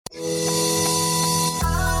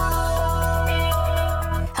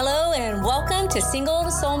to Single to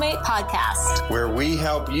Soulmate Podcast, where we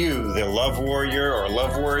help you, the love warrior or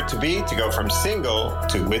love warrior to be, to go from single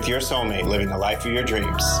to with your soulmate, living the life of your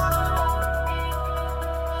dreams.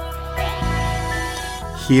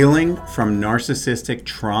 Healing from narcissistic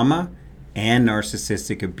trauma and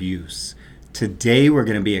narcissistic abuse. Today we're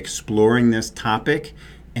going to be exploring this topic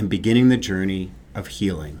and beginning the journey of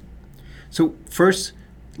healing. So first,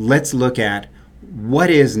 let's look at what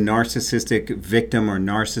is narcissistic victim or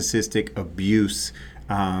narcissistic abuse,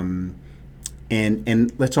 and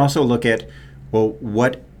let's also look at, well,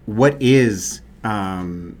 what is a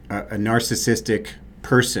narcissistic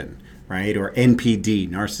person, right? Or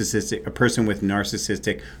NPD, a person with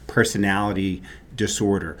narcissistic personality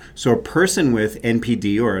disorder. So a person with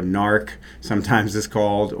NPD, or a narc, sometimes it's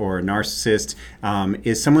called, or a narcissist,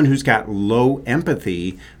 is someone who's got low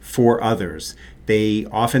empathy for others.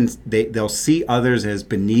 They'll see others as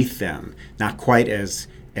beneath them, not quite as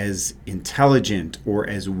intelligent or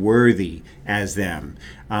as worthy as them.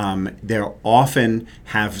 They'll often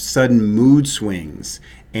have sudden mood swings,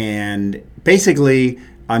 and basically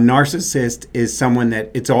a narcissist is someone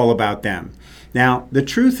that it's all about them. Now, the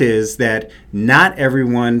truth is that not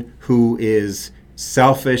everyone who is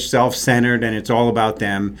selfish, self-centered, and it's all about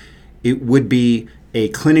them, it would be a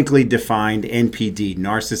clinically defined NPD,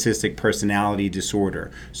 narcissistic personality disorder.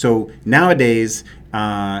 So nowadays,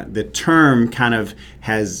 the term kind of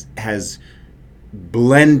has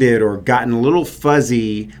blended or gotten a little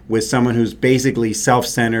fuzzy with someone who's basically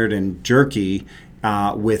self-centered and jerky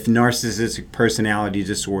with narcissistic personality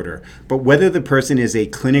disorder. But whether the person is a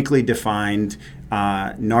clinically defined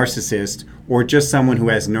narcissist or just someone who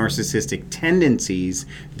has narcissistic tendencies,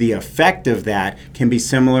 the effect of that can be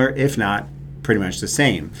similar, if not pretty much the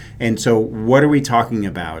same. And so what are we talking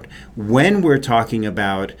about? When we're talking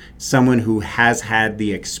about someone who has had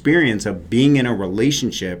the experience of being in a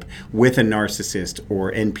relationship with a narcissist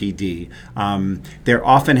or NPD, they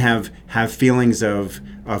often have feelings of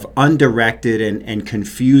undirected and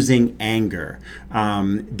confusing anger.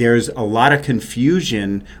 There's a lot of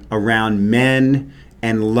confusion around men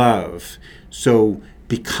and love. So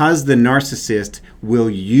because the narcissist will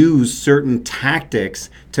use certain tactics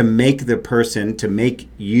to make the person, to make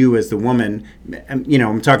you as the woman,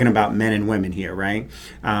 I'm talking about men and women here, right?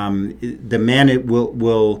 The man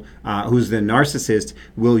who's the narcissist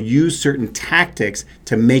will use certain tactics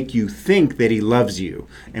to make you think that he loves you.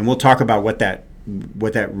 And we'll talk about what that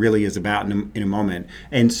really is about in a moment.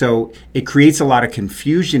 And so it creates a lot of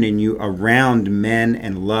confusion in you around men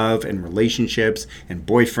and love and relationships and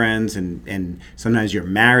boyfriends, and sometimes you're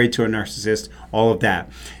married to a narcissist, all of that.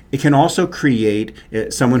 It can also create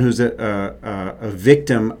someone who's a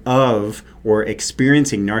victim of or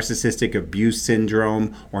experiencing narcissistic abuse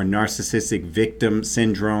syndrome or narcissistic victim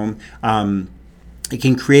syndrome. It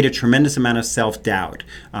can create a tremendous amount of self-doubt,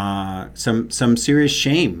 some serious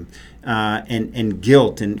shame, and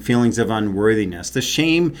guilt and feelings of unworthiness. The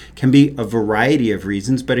shame can be a variety of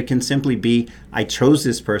reasons, but it can simply be, I chose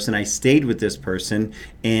this person, I stayed with this person,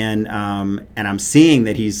 and I'm seeing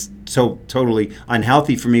that he's so totally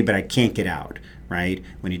unhealthy for me, but I can't get out. Right?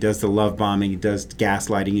 When he does the love bombing, he does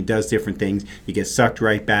gaslighting, he does different things, you get sucked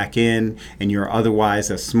right back in, and you're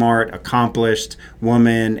otherwise a smart, accomplished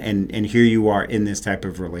woman, and here you are in this type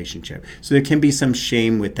of relationship. So there can be some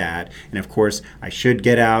shame with that. And of course, I should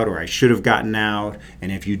get out, or I should have gotten out.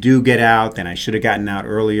 And if you do get out, then I should have gotten out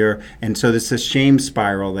earlier. And so there's a shame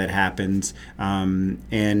spiral that happens.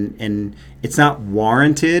 And it's not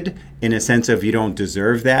warranted in a sense of you don't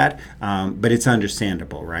deserve that, but it's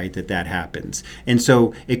understandable, right, that happens. And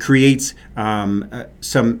so it creates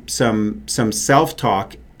some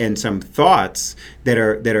self-talk and some thoughts that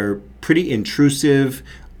are pretty intrusive,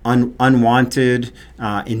 unwanted,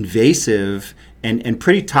 invasive, and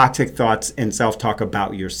pretty toxic thoughts and self-talk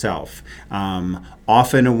about yourself.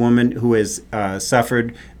 Often a woman who has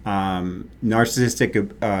suffered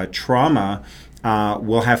narcissistic trauma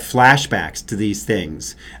will have flashbacks to these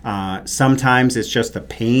things. Sometimes it's just the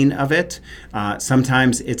pain of it.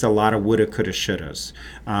 Sometimes it's a lot of woulda, coulda, shouldas.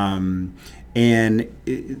 And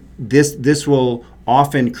this will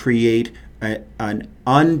often create an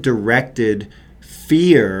undirected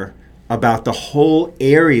fear about the whole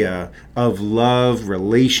area of love,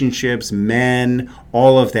 relationships, men,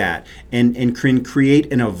 all of that, and can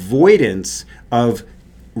create an avoidance of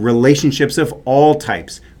relationships of all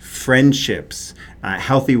types, friendships,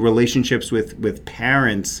 healthy relationships with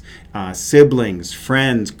parents, siblings,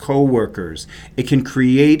 friends, co-workers. It can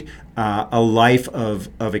create a life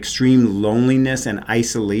of extreme loneliness and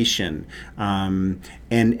isolation.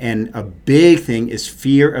 And a big thing is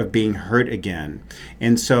fear of being hurt again.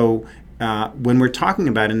 And so when we're talking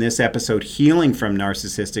about in this episode healing from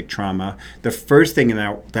narcissistic trauma, the first thing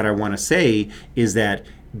that I want to say is that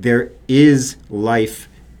there is life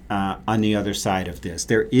on the other side of this.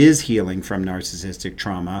 There is healing from narcissistic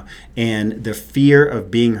trauma, and the fear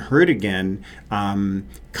of being hurt again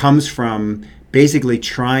comes from basically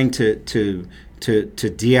trying to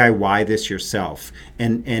DIY this yourself.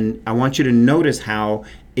 And I want you to notice how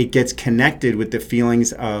it gets connected with the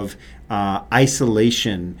feelings of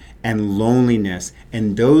isolation and loneliness,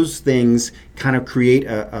 and those things kind of create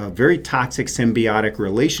a very toxic symbiotic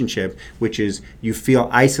relationship, which is you feel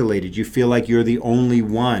isolated, you feel like you're the only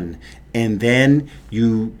one, and then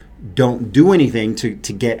you don't do anything to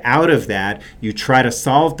get out of that. You try to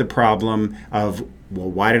solve the problem of, well,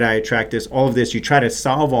 why did I attract this? All of this, you try to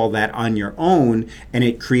solve all that on your own, and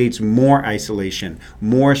it creates more isolation,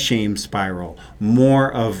 more shame spiral,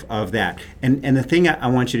 more of that. And the thing I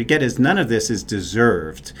want you to get is none of this is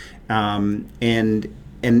deserved. And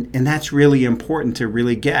that's really important to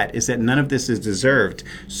really get, is that none of this is deserved.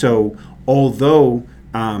 So although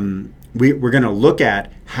we're going to look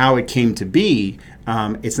at how it came to be,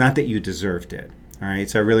 it's not that you deserved it. All right.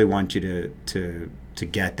 So I really want you to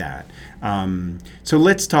get that. So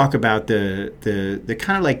let's talk about the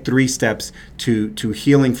kind of like 3 steps to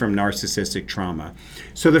healing from narcissistic trauma.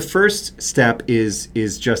 So the first step is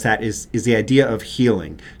just that, is the idea of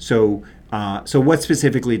healing. So what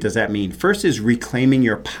specifically does that mean? First is reclaiming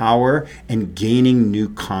your power and gaining new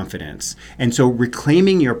confidence. And so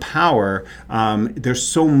reclaiming your power, there's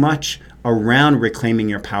so much around reclaiming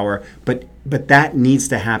your power, but that needs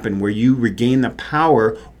to happen where you regain the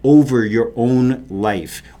power over your own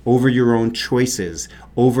life, over your own choices,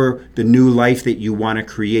 over the new life that you want to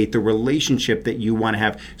create, the relationship that you want to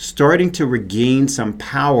have, starting to regain some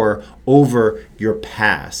power over your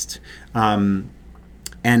past. And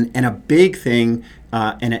a big thing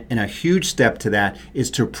and a huge step to that is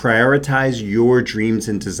to prioritize your dreams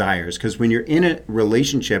and desires. Because when you're in a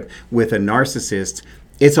relationship with a narcissist,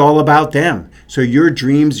 it's all about them. So your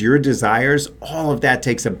dreams, your desires, all of that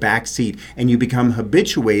takes a back seat, and you become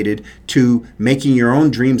habituated to making your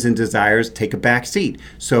own dreams and desires take a back seat.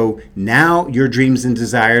 So now your dreams and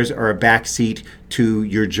desires are a back seat to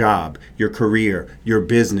your job, your career, your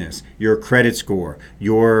business, your credit score,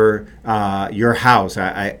 your house.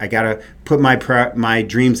 I gotta put my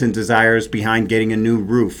dreams and desires behind getting a new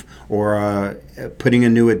roof, or putting a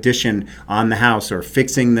new addition on the house, or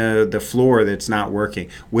fixing the floor that's not working.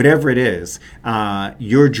 Whatever it is,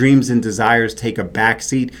 your dreams and desires take a back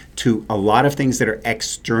seat to a lot of things that are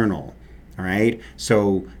external. All right,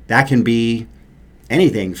 so that can be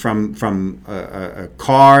anything from a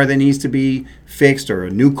car that needs to be fixed, or a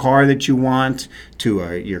new car that you want,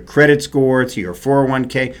 to your credit score, to your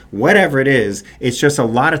 401k, whatever it is. It's just a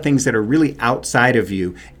lot of things that are really outside of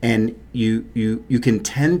you, and you can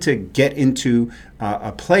tend to get into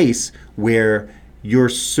a place where you're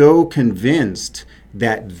so convinced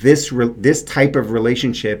that this type of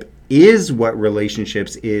relationship is what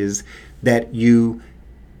relationships is, that you,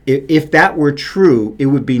 if that were true, it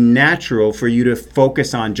would be natural for you to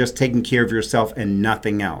focus on just taking care of yourself and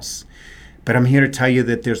nothing else. But I'm here to tell you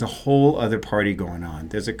that there's a whole other party going on.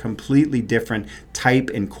 There's a completely different type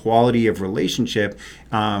and quality of relationship.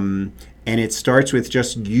 And it starts with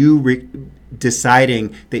just you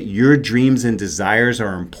deciding that your dreams and desires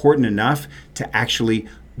are important enough to actually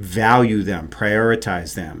value them,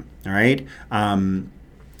 prioritize them. All right.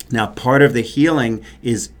 Now, part of the healing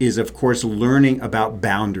is of course learning about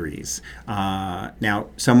boundaries. Now,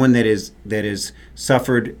 someone that is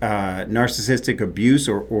suffered narcissistic abuse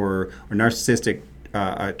or narcissistic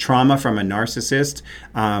trauma from a narcissist,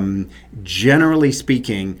 generally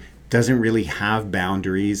speaking, doesn't really have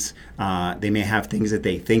boundaries. They may have things that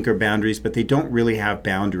they think are boundaries, but they don't really have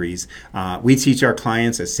boundaries. We teach our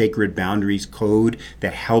clients a sacred boundaries code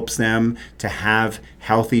that helps them to have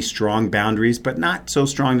healthy, strong boundaries, but not so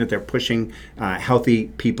strong that they're pushing healthy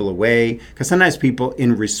people away. Because sometimes people,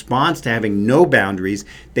 in response to having no boundaries,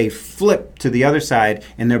 they flip to the other side,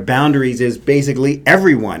 and their boundaries is basically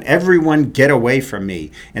everyone get away from me.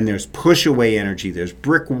 And there's push away energy, there's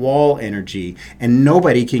brick wall energy, and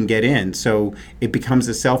nobody can get in. So it becomes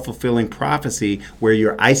a self-fulfilling prophecy where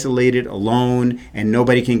you're isolated, alone, and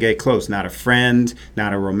nobody can get close. Not a friend,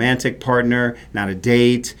 not a romantic partner, not a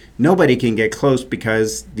date. Nobody can get close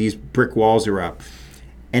because these brick walls are up.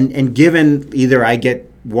 And given either I get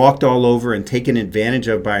walked all over and taken advantage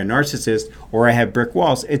of by a narcissist, or I have brick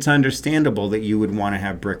walls, it's understandable that you would want to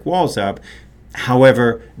have brick walls up.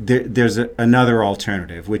 However, there's another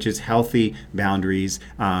alternative, which is healthy boundaries.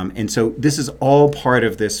 And so this is all part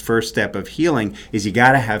of this first step of healing is you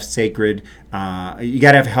got to have sacred, you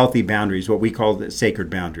got to have healthy boundaries, what we call the sacred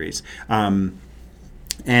boundaries. And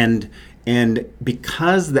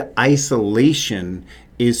because the isolation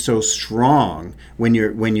is so strong when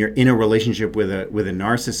you're in a relationship with a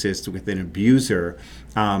narcissist, with an abuser,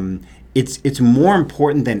 it's more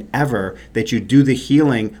important than ever that you do the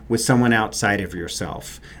healing with someone outside of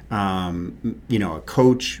yourself. A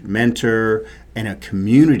coach, mentor, and a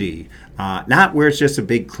community. Not where it's just a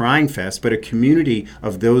big crying fest, but a community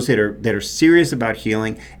of those that are serious about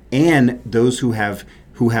healing and those who have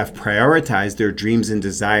prioritized their dreams and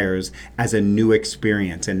desires as a new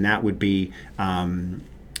experience. And that would be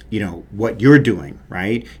what you're doing,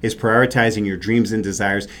 right, is prioritizing your dreams and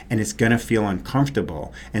desires, and it's going to feel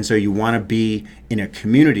uncomfortable. And so you want to be in a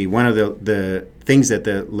community. One of the things that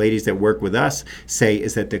the ladies that work with us say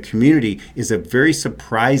is that the community is a very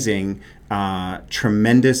surprising,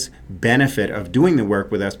 tremendous benefit of doing the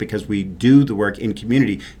work with us, because we do the work in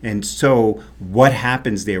community. And so what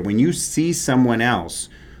happens there when you see someone else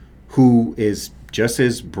who is just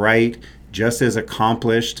as bright, just as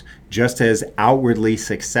accomplished, just as outwardly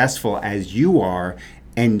successful as you are,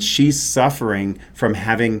 and she's suffering from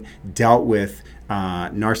having dealt with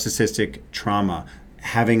narcissistic trauma,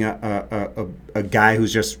 having a guy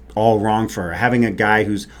who's just all wrong for her, having a guy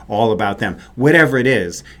who's all about them, whatever it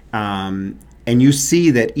is, and you see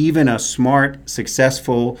that even a smart,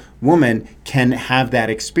 successful woman can have that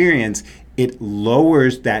experience, it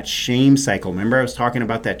lowers that shame cycle. Remember I was talking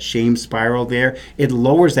about that shame spiral there? It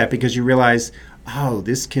lowers that because you realize, oh,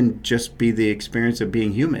 this can just be the experience of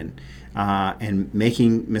being human, and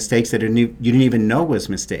making mistakes that you didn't even know was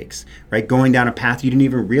mistakes, right? Going down a path you didn't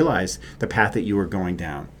even realize the path that you were going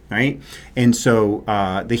down, right? And so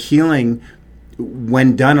the healing,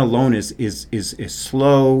 when done alone, is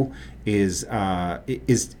slow, is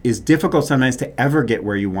difficult sometimes to ever get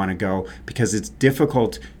where you want to go, because it's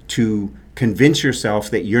difficult to convince yourself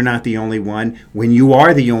that you're not the only one when you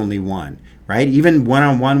are the only one, right? Even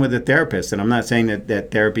one-on-one with a therapist. And I'm not saying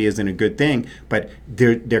that therapy isn't a good thing, but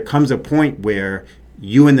there comes a point where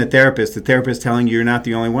you and the therapist telling you you're not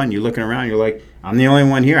the only one. You're looking around, you're like, I'm the only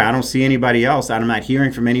one here. I don't see anybody else. I'm not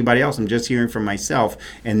hearing from anybody else. I'm just hearing from myself.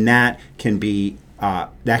 And that can be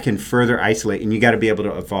that can further isolate, and you got to be able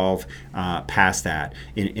to evolve past that.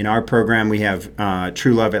 In our program, we have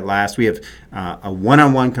True Love at Last. We have a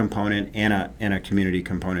one-on-one component and a community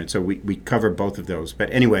component. So we cover both of those.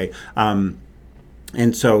 But anyway,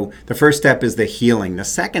 and so the first step is the healing. The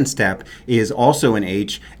second step is also an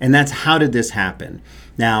H, and that's how did this happen?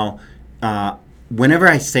 Now, whenever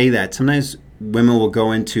I say that, sometimes women will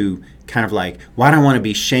go into kind of like, well, I don't want to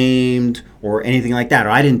be shamed or anything like that, or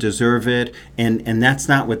I didn't deserve it. And that's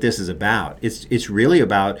not what this is about. It's really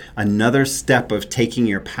about another step of taking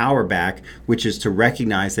your power back, which is to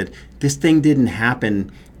recognize that this thing didn't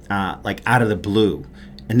happen like out of the blue.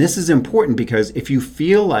 And this is important because if you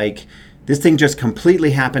feel like this thing just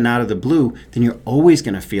completely happened out of the blue, then you're always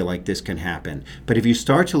going to feel like this can happen. But if you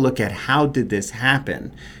start to look at how did this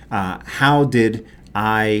happen? How did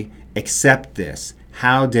I accept this?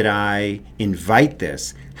 How did I invite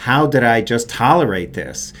this? How did I just tolerate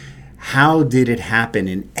this? How did it happen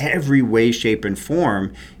in every way, shape, and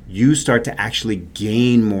form? You start to actually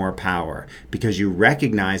gain more power because you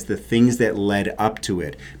recognize the things that led up to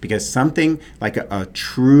it. Because something like a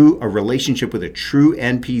relationship with a true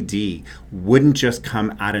NPD wouldn't just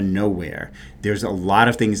come out of nowhere. There's a lot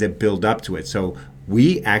of things that build up to it. So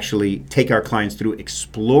we actually take our clients through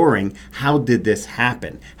exploring, how did this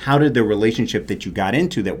happen? How did the relationship that you got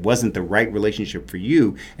into that wasn't the right relationship for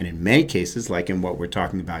you, and in many cases, like in what we're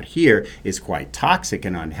talking about here, is quite toxic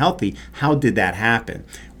and unhealthy, how did that happen?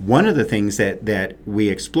 One of the things that we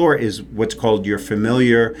explore is what's called your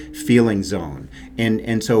familiar feeling zone.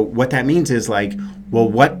 And so what that means is like, well,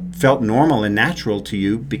 what felt normal and natural to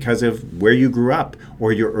you because of where you grew up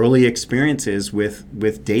or your early experiences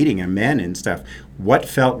with dating and men and stuff? What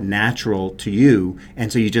felt natural to you?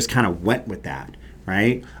 And so you just kind of went with that,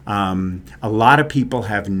 right? A lot of people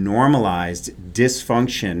have normalized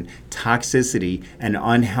dysfunction, toxicity, and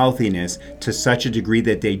unhealthiness to such a degree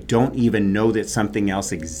that they don't even know that something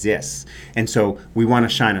else exists. And so we want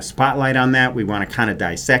to shine a spotlight on that. We want to kind of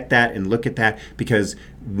dissect that and look at that, because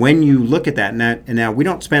when you look at that, and now we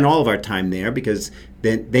don't spend all of our time there, because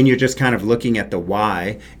then you're just kind of looking at the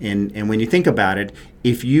why. And when you think about it,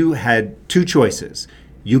 if you had two choices,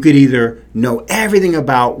 you could either know everything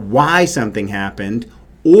about why something happened,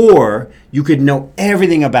 or you could know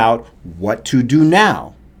everything about what to do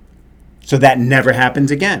now so that never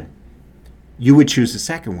happens again. you would choose the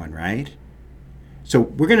second one, right? So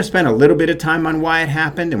we're going to spend a little bit of time on why it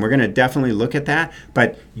happened, and we're going to definitely look at that,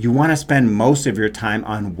 but you want to spend most of your time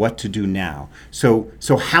on what to do now. So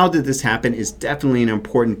how did this happen is definitely an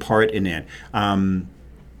important part in it.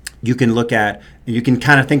 You can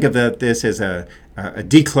kind of think of this as a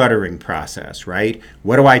decluttering process, right?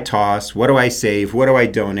 What do I toss? What do I save? What do I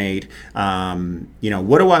donate?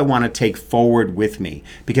 What do I want to take forward with me?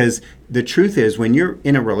 Because the truth is, when you're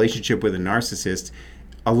in a relationship with a narcissist,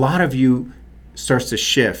 a lot of you starts to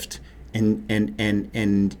shift,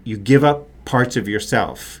 and you give up parts of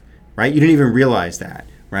yourself, right? You didn't even realize that,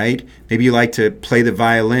 right? Maybe you like to play the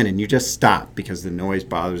violin and you just stop because the noise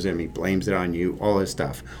bothers him. He blames it on you, all this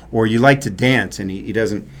stuff. Or you like to dance and he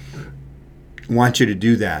doesn't want you to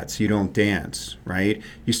do that, so you don't dance, right?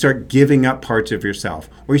 You start giving up parts of yourself,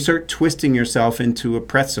 or you start twisting yourself into a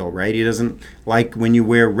pretzel, right? He doesn't like when you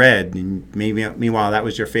wear red, and meanwhile that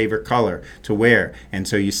was your favorite color to wear, and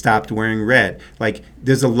so you stopped wearing red. Like,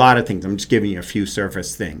 there's a lot of things. I'm just giving you a few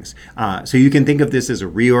surface things. So you can think of this as a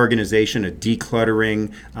reorganization, a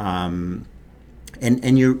decluttering,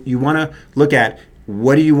 and you want to look at,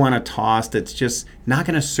 what do you want to toss that's just not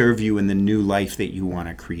going to serve you in the new life that you want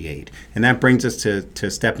to create? And that brings us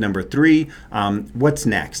to step number 3. What's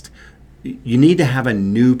next? You need to have a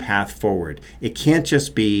new path forward. It can't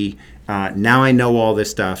just be, now I know all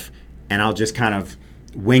this stuff and I'll just kind of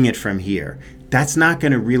wing it from here. That's not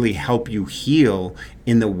going to really help you heal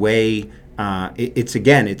in the way,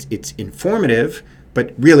 it's informative.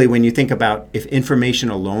 But really, when you think about if information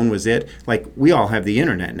alone was it, like, we all have the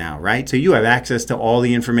internet now, right? So you have access to all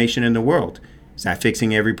the information in the world. Is that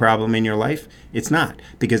fixing every problem in your life? It's not,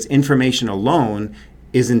 because information alone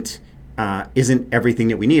isn't everything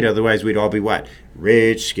that we need. Otherwise, we'd all be what?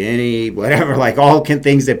 Rich, skinny, whatever, like all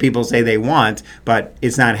things that people say they want, but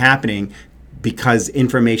it's not happening because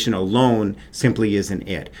information alone simply isn't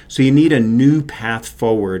it. So you need a new path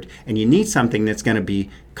forward, and you need something that's going to be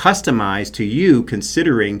customized to you,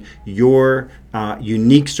 considering your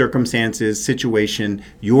unique circumstances, situation,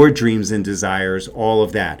 your dreams and desires, all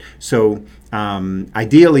of that. So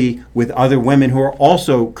ideally with other women who are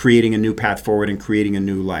also creating a new path forward and creating a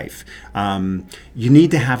new life. You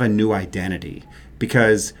need to have a new identity,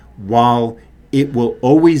 because while it will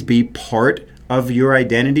always be part of your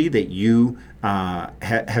identity that you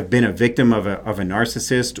have been a victim of a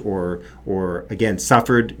narcissist, or again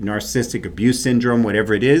suffered narcissistic abuse syndrome,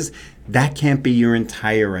 whatever it is, that can't be your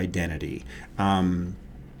entire identity. Women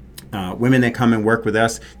that come and work with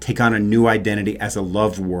us take on a new identity as a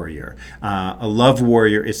love warrior. A love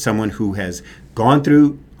warrior is someone who has gone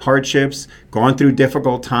through hardships, gone through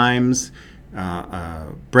difficult times,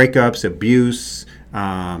 breakups, abuse,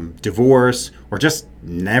 divorce, or just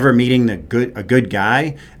never meeting a good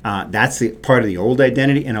guy. That's the part of the old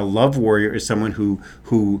identity. And a love warrior is someone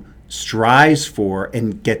who strives for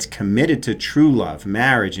and gets committed to true love,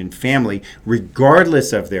 marriage, and family,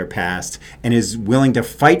 regardless of their past, and is willing to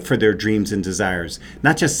fight for their dreams and desires,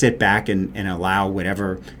 not just sit back and allow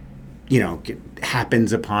whatever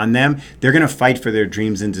happens upon them. They're going to fight for their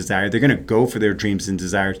dreams and desires. They're going to go for their dreams and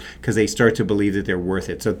desires because they start to believe that they're worth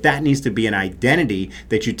it. So that needs to be an identity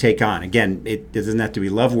that you take on. Again, it doesn't have to be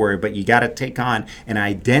love warrior, but you got to take on an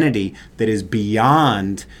identity that is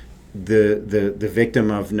beyond the victim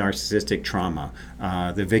of narcissistic trauma,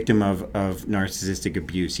 the victim of narcissistic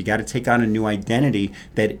abuse. You got to take on a new identity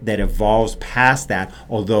that evolves past that,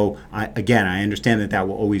 although I understand that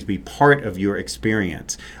will always be part of your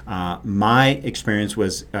experience. My experience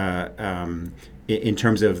was in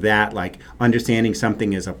terms of that, like understanding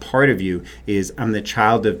something as a part of you, is I'm the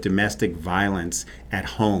child of domestic violence at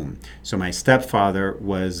home. So my stepfather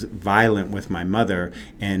was violent with my mother,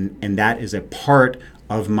 and that is a part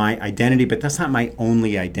of my identity, but that's not my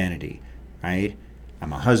only identity, right?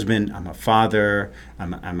 I'm a husband, I'm a father,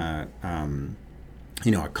 I'm a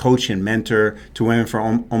coach and mentor to women for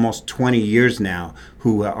almost 20 years now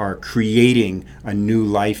who are creating a new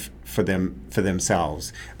life for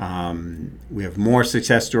themselves. We have more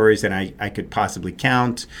success stories than I could possibly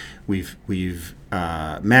count. We've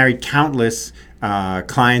married countless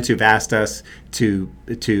clients who've asked us to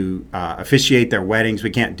officiate their weddings. We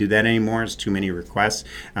can't do that anymore. It's too many requests.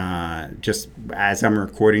 Just as I'm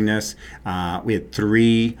recording this, we had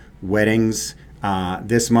 3 weddings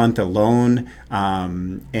this month alone,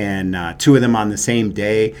 and 2 of them on the same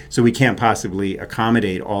day. So we can't possibly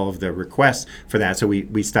accommodate all of the requests for that. So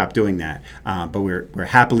we stopped doing that. But we're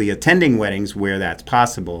happily attending weddings where that's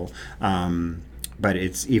possible. But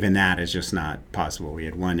even that is just not possible. We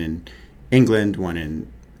had one in England, one in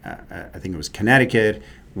I think it was Connecticut,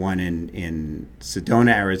 one in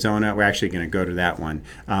Sedona, Arizona. We're actually going to go to that one,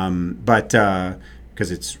 but because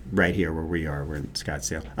it's right here where we are. We're in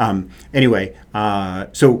Scottsdale. Anyway,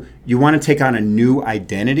 so you want to take on a new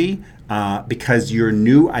identity because your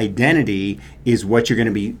new identity is what you're going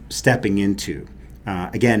to be stepping into.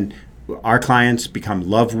 Again, our clients become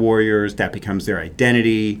love warriors. That becomes their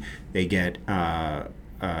identity. They get a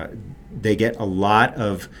lot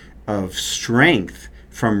of strength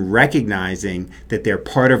from recognizing that they're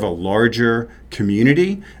part of a larger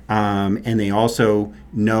community, and they also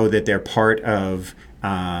know that they're part of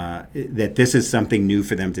that this is something new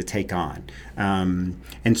for them to take on.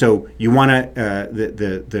 And so you want to,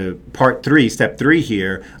 the part 3, step 3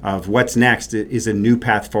 here of what's next is a new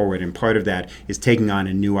path forward. And part of that is taking on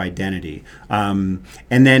a new identity. And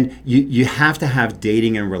then you have to have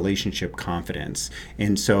dating and relationship confidence.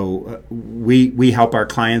 And so we help our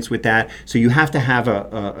clients with that. So you have to have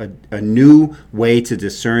a new way to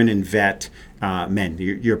discern and vet men.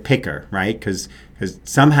 You're a picker, right? Because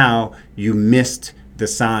somehow you missed the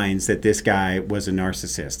signs that this guy was a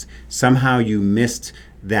narcissist. Somehow you missed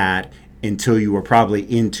that until you were probably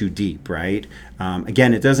in too deep, right?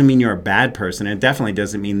 Again, it doesn't mean you're a bad person. It definitely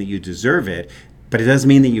doesn't mean that you deserve it. But it doesn't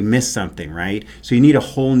mean that you missed something, right? So you need a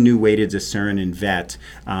whole new way to discern and vet.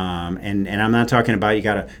 And I'm not talking about you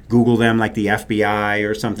got to Google them like the FBI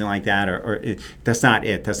or something like that. That's not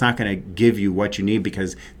it. That's not going to give you what you need,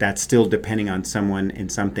 because that's still depending on someone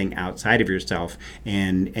and something outside of yourself.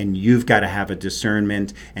 And you've got to have a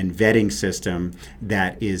discernment and vetting system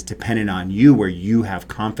that is dependent on you, where you have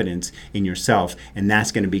confidence in yourself. And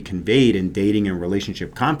that's going to be conveyed in dating and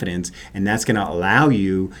relationship confidence. And that's going to allow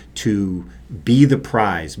you to be the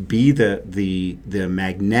prize, be the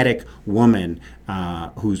magnetic woman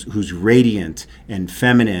who's radiant and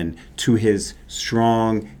feminine to his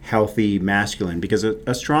strong, healthy masculine. Because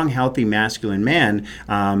a strong, healthy masculine man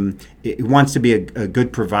it wants to be a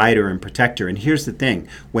good provider and protector. And here's the thing: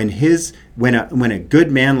 when a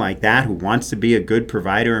good man like that, who wants to be a good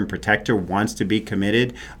provider and protector, wants to be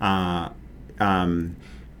committed,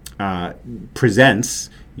 presents,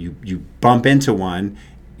 you bump into one,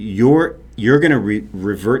 you're going to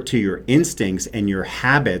revert to your instincts and your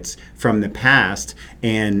habits from the past,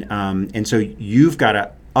 and so you've got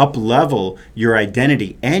to up-level your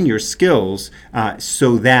identity and your skills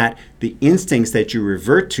so that the instincts that you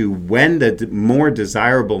revert to when the more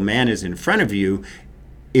desirable man is in front of you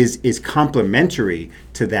is complementary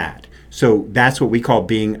to that. So that's what we call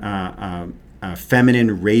being a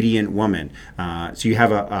feminine radiant woman. So you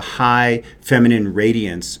have a high feminine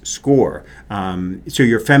radiance score. So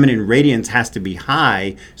your feminine radiance has to be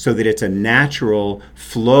high so that it's a natural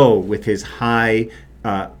flow with his high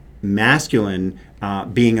masculine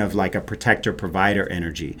being of like a protector provider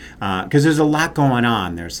energy. Because there's a lot going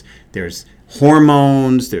on. There's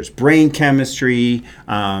hormones, there's brain chemistry,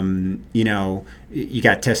 you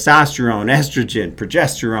got testosterone, estrogen,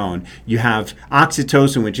 progesterone. You have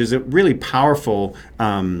oxytocin, which is a really powerful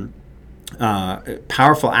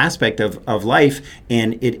aspect of life,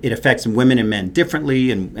 and it affects women and men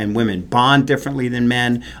differently, and women bond differently than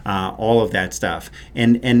men, all of that stuff.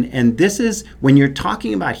 And this is, when you're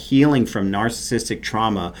talking about healing from narcissistic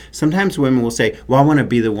trauma, sometimes women will say, well, I want to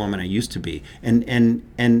be the woman I used to be. And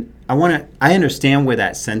I understand where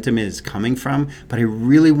that sentiment is coming from, but I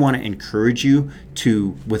really want to encourage you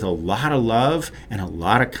to, with a lot of love and a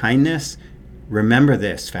lot of kindness, remember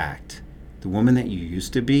this fact: the woman that you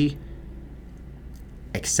used to be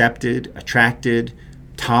accepted, attracted,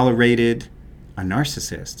 tolerated a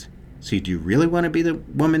narcissist. So do you really want to be the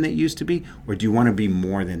woman that you used to be, or do you want to be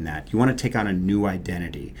more than that? You want to take on a new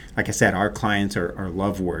identity. Like I said, our clients are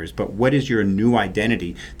love warriors, but what is your new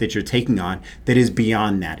identity that you're taking on that is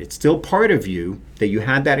beyond that? It's still part of you, that you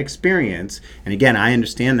had that experience. And again, I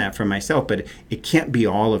understand that for myself, but it can't be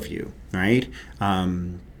all of you, right?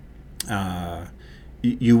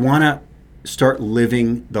 You want to start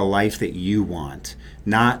living the life that you want,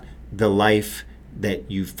 not the life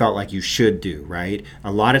that you felt like you should do, right?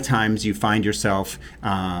 A lot of times you find yourself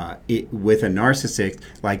with a narcissist,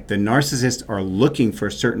 like the narcissists are looking for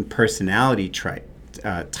certain personality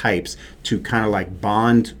types to kind of like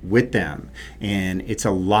bond with them. And it's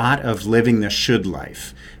a lot of living the should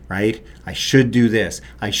life, right? I should do this.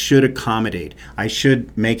 I should accommodate. I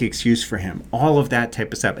should make excuse for him. All of that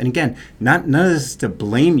type of stuff. And again, none of this is to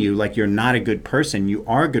blame you like you're not a good person. You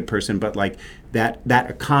are a good person, but like that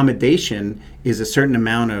accommodation is a certain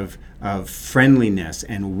amount of friendliness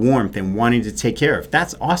and warmth and wanting to take care of.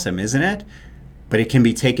 That's awesome, isn't it? But it can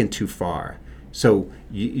be taken too far. So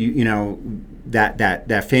you know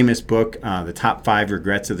that famous book, The Top 5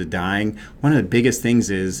 Regrets of the Dying. One of the biggest things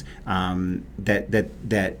is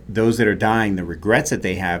that those that are dying, the regrets that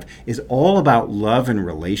they have, is all about love and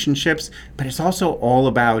relationships, but it's also all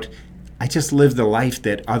about, I just lived the life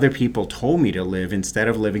that other people told me to live instead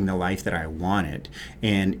of living the life that I wanted.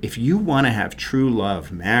 And if you want to have true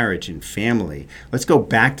love, marriage, and family, let's go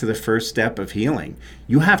back to the first step of healing.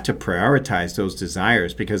 You have to prioritize those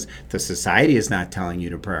desires, because the society is not telling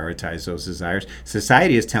you to prioritize those desires.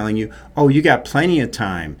 Society is telling you, oh, you got plenty of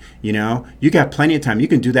time. You got plenty of time. You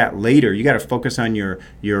can do that later. You got to focus on your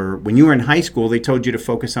when you were in high school, they told you to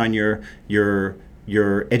focus on your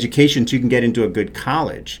education so you can get into a good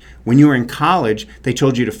college. When you were in college, they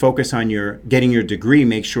told you to focus on getting your degree,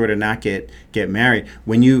 make sure to not get married.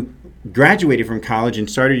 When you graduated from college and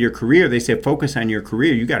started your career, they said focus on your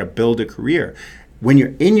career. You got to build a career. When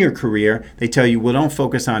you're in your career, they tell you, well, don't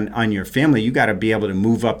focus on your family. You got to be able to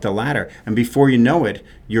move up the ladder. And before you know it,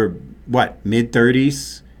 you're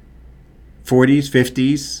mid-30s, 40s,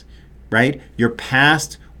 50s, right? You're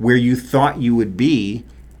past where you thought you would be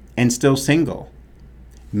and still single.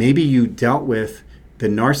 Maybe you dealt with the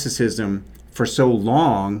narcissism for so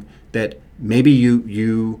long that maybe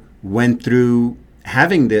you went through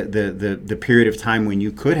having the period of time when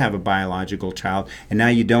you could have a biological child and now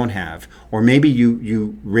you don't have. Or maybe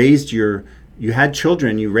you had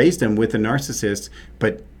children, you raised them with a narcissist,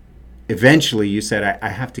 but eventually you said, I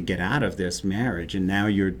have to get out of this marriage, and now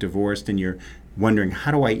you're divorced and you're wondering,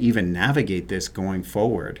 how do I even navigate this going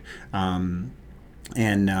forward?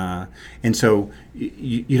 And so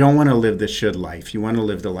you don't want to live the should life. You want to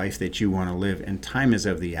live the life that you want to live, and time is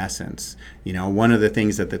of the essence. One of the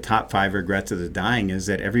things that the top 5 regrets of the dying is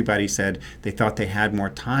that everybody said they thought they had more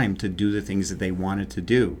time to do the things that they wanted to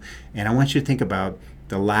do. And I want you to think about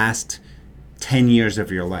the last 10 years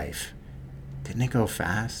of your life. Didn't it go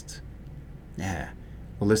fast? Yeah.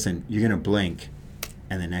 Well, listen, you're going to blink,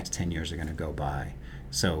 and the next 10 years are going to go by.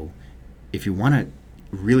 So if you want to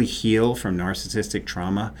really heal from narcissistic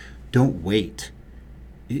trauma, don't wait.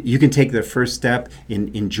 You can take the first step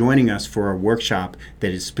in joining us for a workshop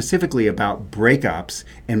that is specifically about breakups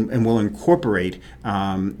and will incorporate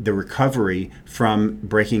the recovery from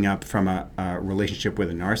breaking up from a relationship with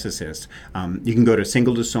a narcissist. You can go to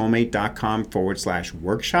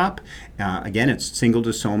singletosoulmate.com/workshop. Again, it's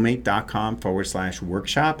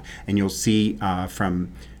singletosoulmate.com/workshop, and you'll see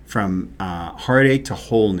from heartache to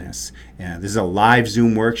wholeness. This is a live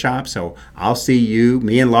Zoom workshop, so I'll see you.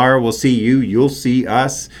 Me and Laura will see you. You'll see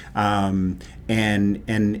us. And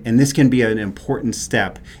this can be an important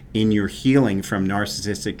step in your healing from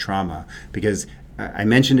narcissistic trauma, because I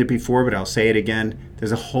mentioned it before, but I'll say it again.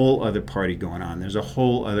 There's a whole other party going on. There's a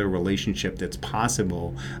whole other relationship that's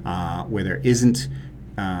possible where there isn't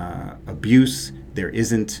abuse, there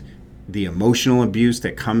isn't the emotional abuse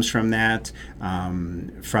that comes from that,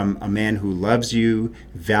 from a man who loves you,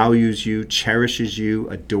 values you, cherishes you,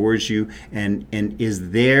 adores you, and is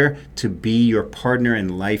there to be your partner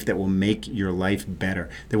in life, that will make your life better,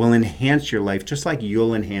 that will enhance your life just like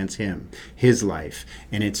you'll enhance his life.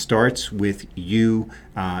 And it starts with you,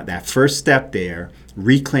 that first step there,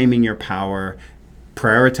 reclaiming your power,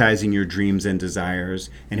 prioritizing your dreams and desires.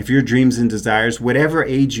 And if your dreams and desires, whatever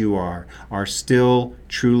age you are still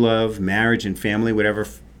true love, marriage, and family, whatever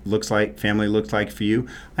family looks like for you,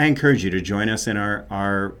 I encourage you to join us in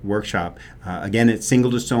our workshop. Again, it's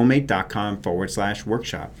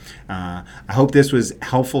singletosoulmate.com/workshop. I hope this was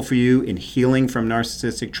helpful for you in healing from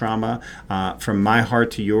narcissistic trauma. From my heart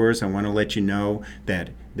to yours, I want to let you know that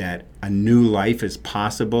a new life is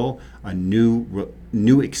possible, a new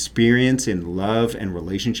experience in love and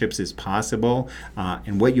relationships is possible,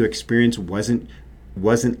 and what you experienced wasn't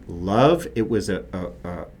love. It was a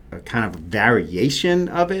kind of variation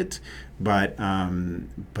of it, but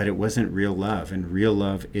it wasn't real love, and real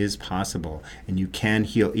love is possible, and you can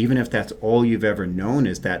heal, even if that's all you've ever known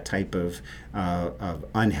is that type of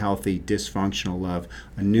unhealthy, dysfunctional love.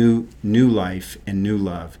 A new life and new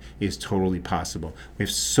love is totally possible. We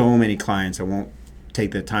have so many clients. I won't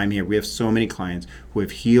take the time here. We have so many clients who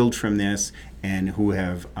have healed from this and who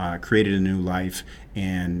have created a new life,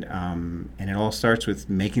 and it all starts with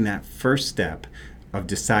making that first step of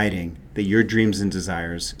deciding that your dreams and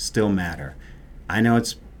desires still matter. I know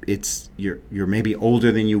you're maybe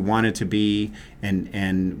older than you wanted to be,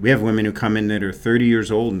 and we have women who come in that are 30 years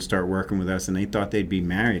old and start working with us, and they thought they'd be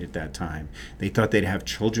married at that time. They thought they'd have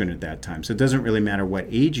children at that time. So it doesn't really matter what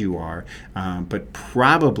age you are, but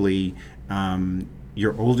probably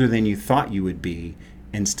you're older than you thought you would be,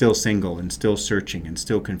 and still single, and still searching, and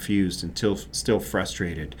still confused, and still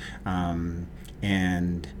frustrated. And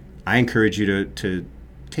I encourage you to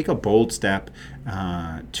take a bold step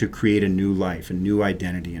to create a new life, a new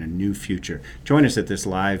identity, and a new future. Join us at this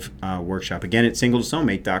live workshop. Again, at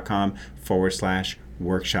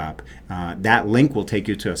singletossoulmate.com/workshop. That link will take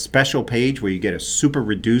you to a special page where you get a super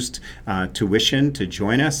reduced tuition to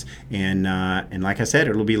join us. And like I said,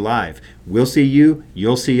 it'll be live. We'll see you,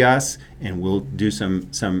 you'll see us, and we'll do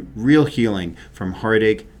some real healing from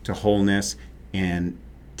heartache to wholeness and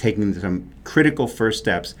taking some critical first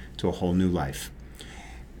steps to a whole new life.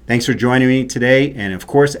 Thanks for joining me today. And of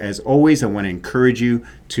course, as always, I want to encourage you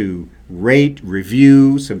to rate,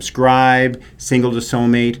 review, subscribe, Single to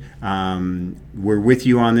Soulmate. We're with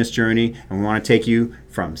you on this journey, and we want to take you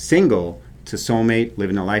from single to soulmate,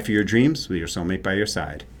 living the life of your dreams with your soulmate by your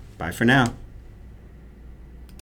side. Bye for now.